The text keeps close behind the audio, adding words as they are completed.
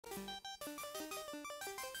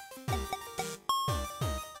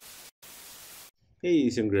Hey,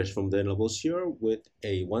 it's Ingresh from the Levels here with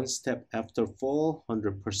a one step after fall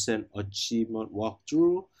 100% achievement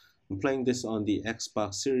walkthrough. I'm playing this on the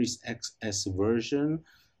Xbox Series XS version.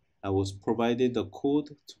 I was provided the code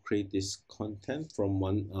to create this content from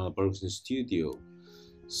one Bergson Studio.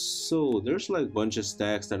 So there's like a bunch of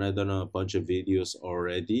stacks and I've done a bunch of videos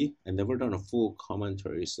already. I never done a full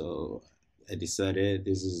commentary, so I decided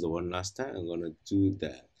this is the one last time I'm gonna do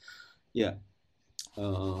that. Yeah.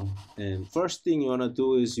 And first thing you want to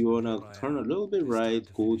do is you want to turn a little bit right,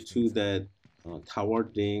 go to that tower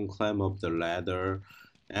thing, climb up the ladder.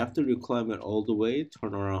 After you climb it all the way,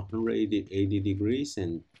 turn around 180 degrees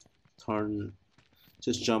and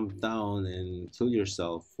just jump down and kill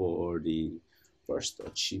yourself for the first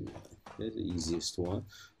achievement. That's the easiest one.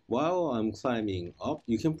 While I'm climbing up,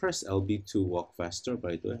 you can press LB to walk faster.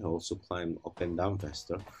 By the way, I also climb up and down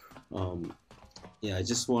faster. Yeah, I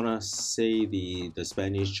just want to say the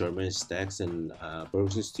Spanish German stacks and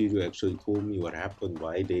Bergson Studio actually told me what happened,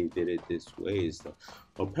 why they did it this way. Is that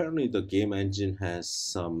apparently the game engine has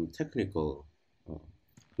some technical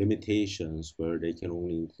limitations where they can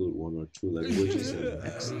only include one or two languages in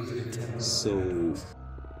X. So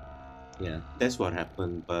yeah, that's what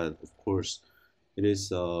happened. But of course, it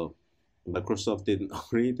is Microsoft didn't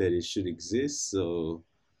agree that it should exist, so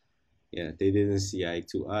yeah, they didn't see eye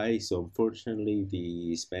to eye. So unfortunately,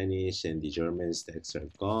 the Spanish and the German stacks are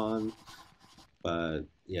gone. But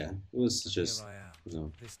yeah, it was just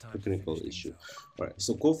technical issue. All right,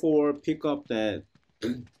 so go forward, pick up that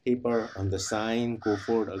paper on the sign, go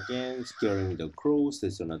forward again, scaring the crows.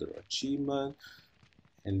 That's another achievement.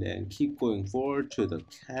 And then keep going forward to the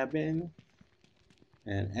cabin.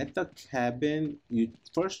 And at the cabin, you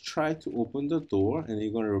first try to open the door, and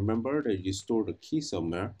you're gonna remember that you store the key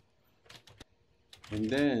somewhere. And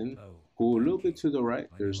then go a little bit to the right.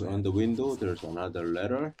 There's on the window, there's another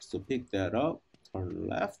letter. So pick that up, turn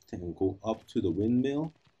left, and go up to the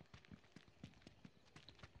windmill.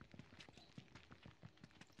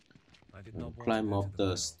 And climb up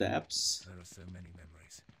the steps. There are so many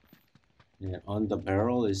memories. And on the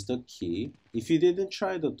barrel is the key. If you didn't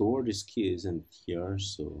try the door, this key isn't here.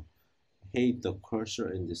 So I hate the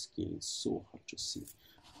cursor in this game. It's so hard to see.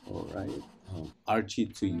 Alright.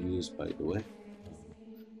 RT to use, by the way.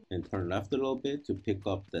 And turn left a little bit to pick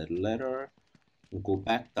up that letter and go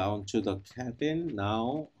back down to the cabin.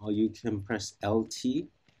 Now you can press LT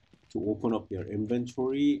to open up your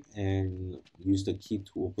inventory and use the key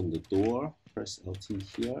to open the door. Press LT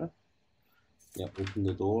here. Yeah, open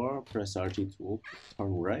the door, press RT to open,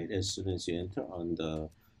 turn right as soon as you enter. On the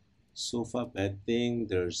sofa bed thing,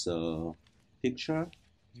 there's a picture,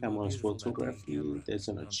 camera's photography, there's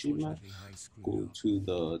an achievement. Go to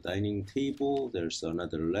the dining table, there's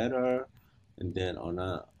another letter, and then on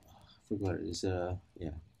a, I forgot, it's a,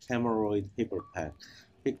 yeah, Cameroid paper pack.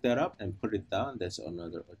 Pick that up and put it down, that's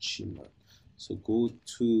another achievement. So go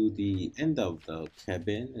to the end of the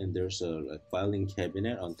cabin and there's a filing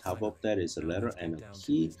cabinet. On top of that is a letter and a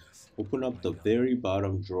key. Open up the very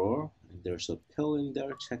bottom drawer and there's a pill in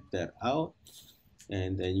there. Check that out.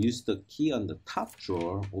 And then use the key on the top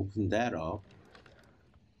drawer. Open that up.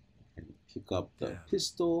 And pick up the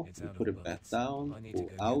pistol and put it back down. Go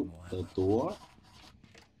out the door.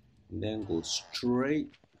 And then go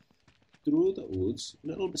straight through the woods. A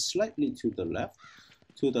little bit slightly to the left.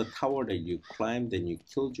 To the tower that you climbed and you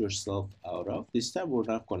killed yourself out of. This time we're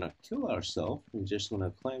not gonna kill ourselves. We're just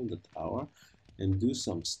gonna climb the tower and do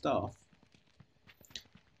some stuff.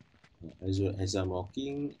 As I'm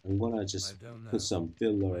walking, I'm gonna just put some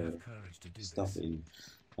filler stuff in.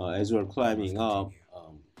 As we're climbing up,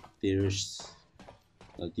 there's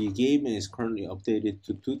the game is currently updated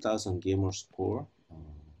to 2000 gamer score.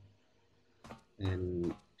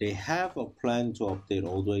 And they have a plan to update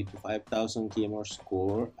all the way to 5000 gamer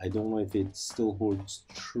score. I don't know if it still holds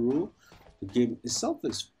true. The game itself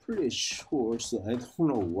is pretty short, so I don't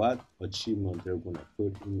know what achievement they're gonna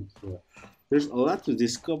put in here. There's a lot to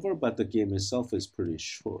discover, but the game itself is pretty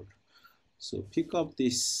short. So pick up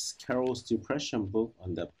this Carol's Depression book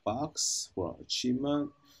on the box for achievement.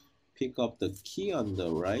 Pick up the key on the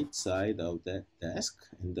right side of that desk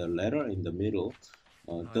and the letter in the middle.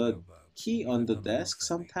 The key on the desk,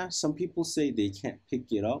 sometimes some people say they can't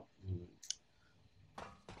pick it up.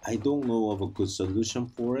 I don't know of a good solution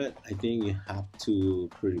for it. I think you have to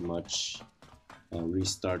pretty much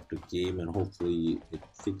restart the game and hopefully it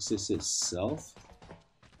fixes itself.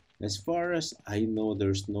 As far as I know,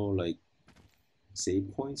 there's no like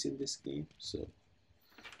save points in this game, so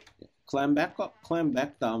yeah. climb back up, climb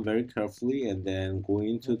back down very carefully, and then go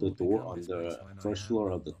into What the will door become on this place the when I first am floor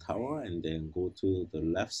no of the longer tower, here? and then go to the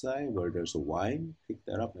left side where there's a wine. Pick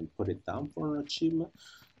that up and put it down for an achievement.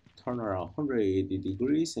 Turn around 180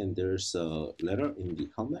 degrees, and there's a letter in the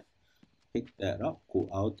helmet. Pick that up, go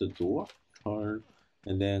out the door, turn,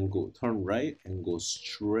 and then go turn right and go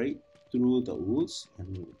straight through the woods,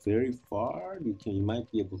 and very far you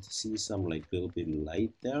might be able to see some like little bit of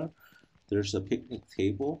light there. There's a picnic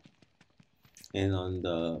table, and on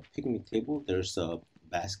the picnic table there's a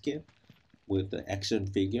basket with the action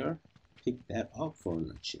figure. Pick that up for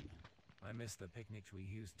an achievement. I miss the picnics we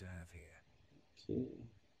used to have here. Okay,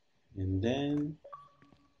 and then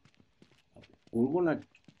we're gonna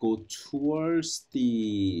go towards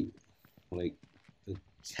the like the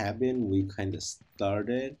cabin we kind of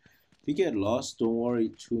started. If you get lost, don't worry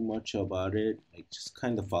too much about it. Like just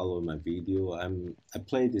kind of follow my video. I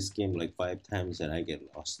played this game like 5 times and I get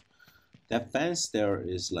lost. That fence there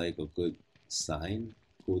is like a good sign.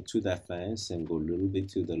 Go to that fence and go a little bit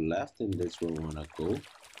to the left, and that's where we wanna go.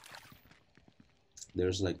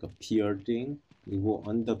 There's like a pier thing. You go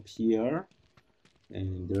on the pier,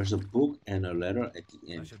 and there's a book and a letter at the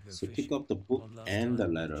I end. should go So pick fishing. up the book One last and the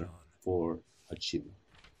time with letter John. for achievement.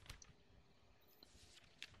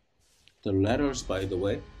 The letters, by the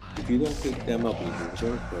way, if you don't pick them up in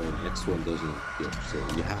order, the next one doesn't appear. So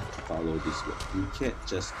you have to follow this way. You can't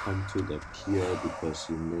just come to the pier because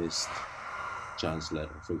you missed John's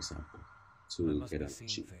letter, for example, I to must get be an seeing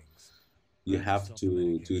achievement. things. You I have stop the to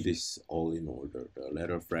do medication. this all in order. The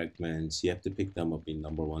letter fragments, you have to pick them up in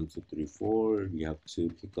number 1, 2, 3, 4. You have to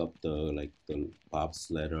pick up the like the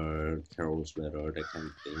Bob's letter, Carol's letter, that kind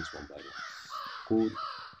of things one by one. Go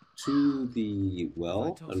to the If I well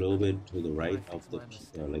a toss a little coin, bit to the will I right of fix the my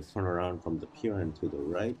like mistakes? turn around from the pier, and to the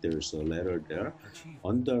right there's a letter there. Achievement.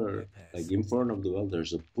 Under I like pass. in front of the well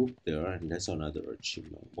there's a book there, and that's another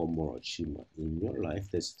achievement, one more achievement in your life.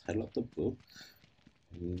 That's the title of the book.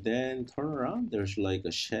 And then turn around, there's like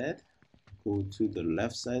a shed. Go to the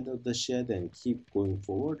left side of the shed and keep going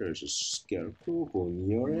forward. There's a scarecrow. Go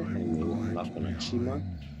near it and you'll unlock an achievement.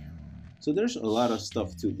 So there's a lot of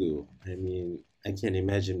stuff to do. I mean, I can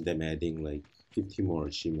imagine them adding like 50 more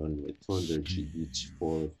achievements with 200 G each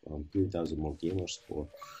for 3,000 more gamer score.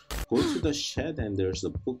 Go to the shed and there's a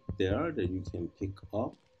book there that you can pick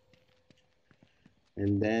up.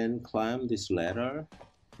 And then climb this ladder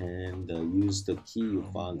and use the key you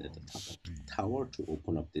found at the top of the tower to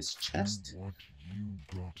open up this chest.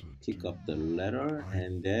 Pick up the letter,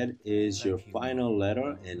 and that is your Thank you, Mom. final I letter,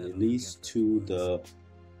 will and it never leads forget those to words. the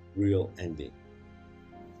real ending.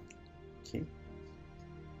 Okay,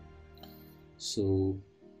 so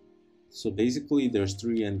basically there's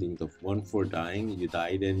 3 endings: of one for dying, you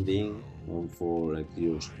died ending, one for like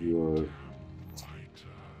your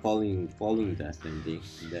falling death ending,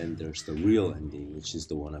 and then there's the real ending, which is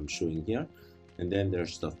the one I'm showing here, and then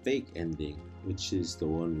there's the fake ending, which is the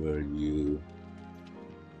one where you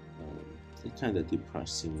it's kind of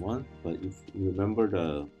depressing one. But if you remember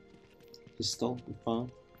the pistol you found,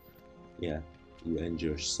 yeah, you end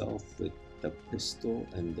yourself with the pistol,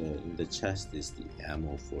 and in the chest is the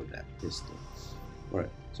ammo for that pistol. Alright,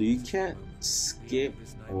 so you can't skip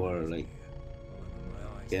or like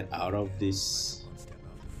get out of this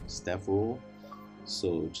step roll,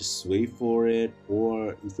 so just wait for it,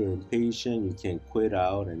 or if you're impatient you can quit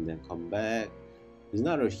out and then come back. It's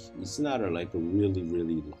not a like a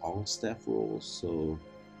really long step roll, so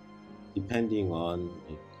depending on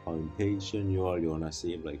like how impatient you are, you wanna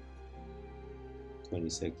save like 20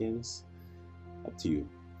 seconds, up to you.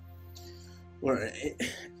 Alright,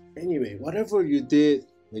 anyway, whatever you did,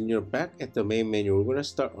 when you're back at the main menu, we're gonna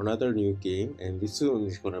start another new game, and this one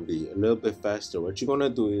is gonna be a little bit faster. What you're gonna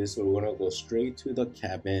do is we're gonna go straight to the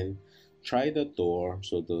cabin, try the door,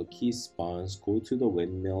 so the key spawns, go to the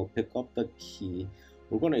windmill, pick up the key.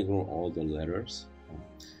 We're gonna ignore all the letters.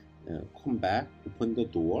 Come back, open the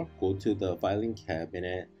door, go to the filing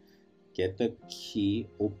cabinet, get the key,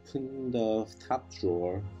 open the top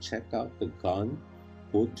drawer, check out the gun,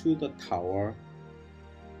 go to the tower,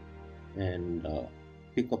 and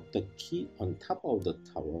pick up the key on top of the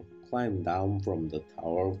tower, climb down from the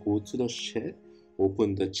tower, go to the shed,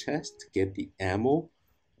 open the chest, get the ammo,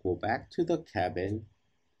 go back to the cabin,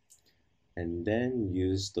 and then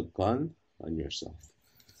use the gun on yourself.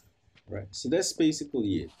 Right, so that's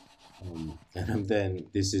basically it. And then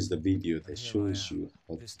this is the video that And here I shows am. you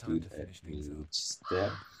how This to do time to that finish things in up. each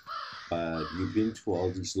step. But you've been to all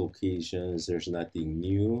these locations, there's nothing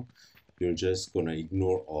new. You're just gonna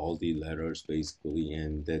ignore all the letters basically,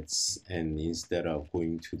 and instead of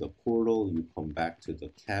going to the portal, you come back to the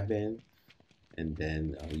cabin, and then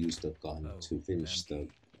use the gun Oh, to an finish M the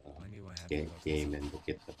key. I knew I had to look this game up. and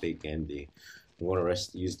get the big ending. I want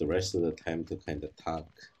to use the rest of the time to kind of talk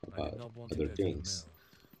I did about not want to other go to the things. mill.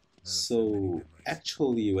 There are so many So memories.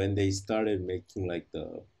 actually, when they started making like the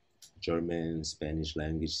German, Spanish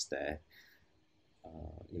language stack,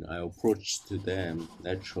 I approached to them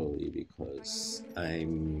naturally Are you because looking I'm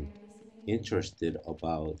and listening? interested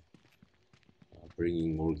about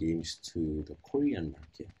bringing more games to the Korean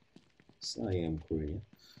market. So I am Korean,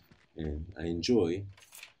 and I enjoy,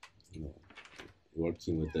 you know,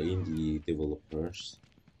 working with the indie developers,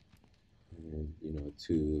 and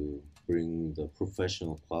to bring the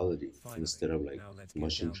professional quality Finally, instead of like now let's get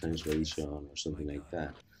machine down to business. translation or My something like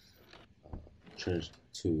gun. that. Changed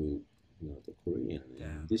to the Korean, and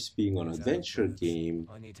Damn. this being an It's out of adventure bullets. game,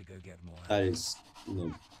 I need to go get more that ammo. is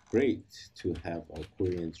great to have a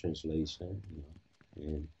Korean translation.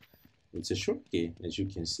 And it's a short game, as you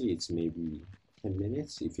can see. It's maybe 10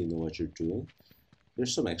 minutes if you know what you're doing.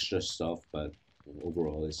 There's some extra stuff, but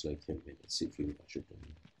overall it's like 10 minutes if you know what you're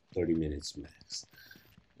doing. 30 minutes max,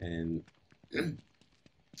 and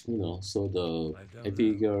so I I don't know.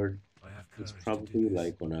 figured I have it's courage to do probably this.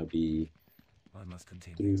 like gonna be I must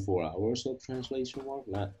continue. 3 4 hours of translation work,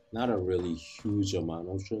 not a really huge amount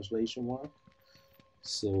of translation work.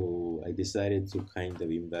 So I decided to kind of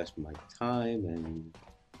invest my time and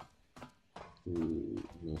to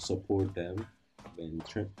support them and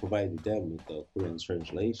provide them with the Korean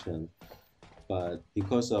translation. But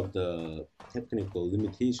because of the technical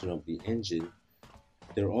limitation of the engine,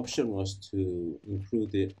 their option was to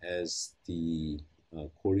include it as the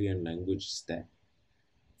Korean language stack,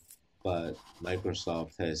 but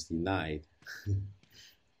Microsoft has denied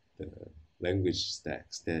the language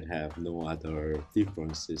stacks that have no other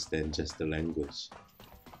differences than just the language.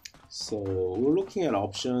 So we're looking at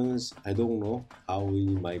options. I don't know how we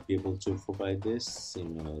might be able to provide this,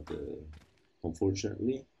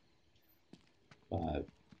 unfortunately, but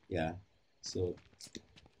yeah. So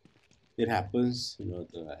it happens.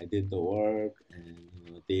 I did the work,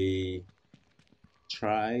 and they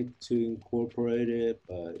tried to incorporate it,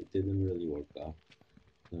 but it didn't really work out.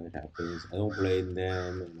 It happens. I don't blame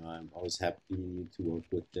them. I'm always happy to work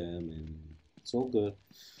with them, and it's all good.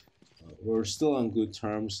 We're still on good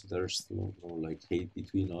terms. There's no like hate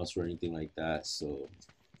between us or anything like that. So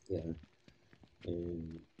yeah,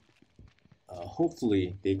 and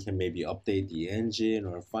hopefully they can maybe update the engine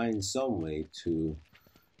or find some way to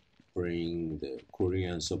bring the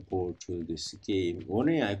Korean support to this game. One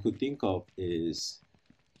thing I could think of is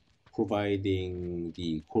providing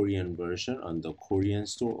the Korean version on the Korean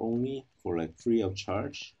store only for like free of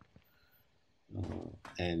charge.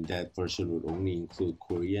 And that version would only include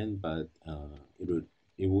Korean, but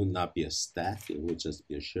it would not be a stack. It would just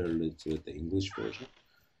be a shared list with the English version.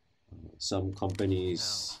 Some Now,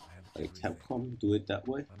 companies I have like everything. Capcom do it that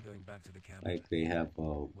way. I'm going back to the cabin. Like they have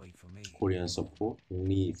Wait for me. Korean support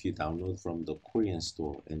only if you download from the Korean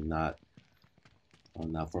store and not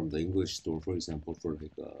from the English store. For example, for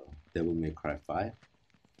like Devil May Cry 5.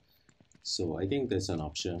 So I think that's an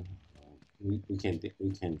option. We can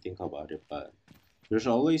think about it, but there's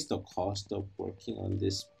always the cost of working on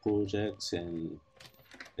these projects, and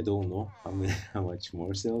I don't know how much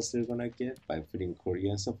more sales they're gonna get by putting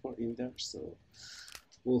Korean support in there. So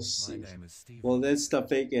we'll My see. name is Steve Well, that's Rogers.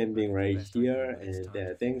 the fake I ending did the right best I could, here, but it's and time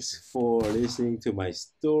to finish thanks this for story. listening to my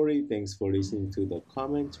story. Thanks for listening to the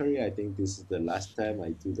commentary. I think this is the last time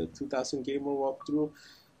I do the 2000 gamer walkthrough.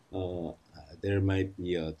 uh, there might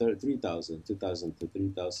be a 3,000, 2,000 to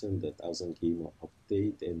 3,000, the 1,000 game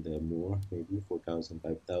update, and more, maybe 4,000,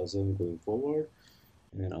 5,000 going forward.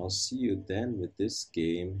 And I'll see you then with this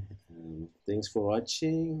game. Thanks for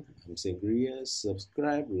watching. I'm Sangria.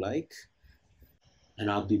 Subscribe, like,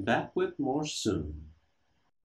 and I'll be back with more soon.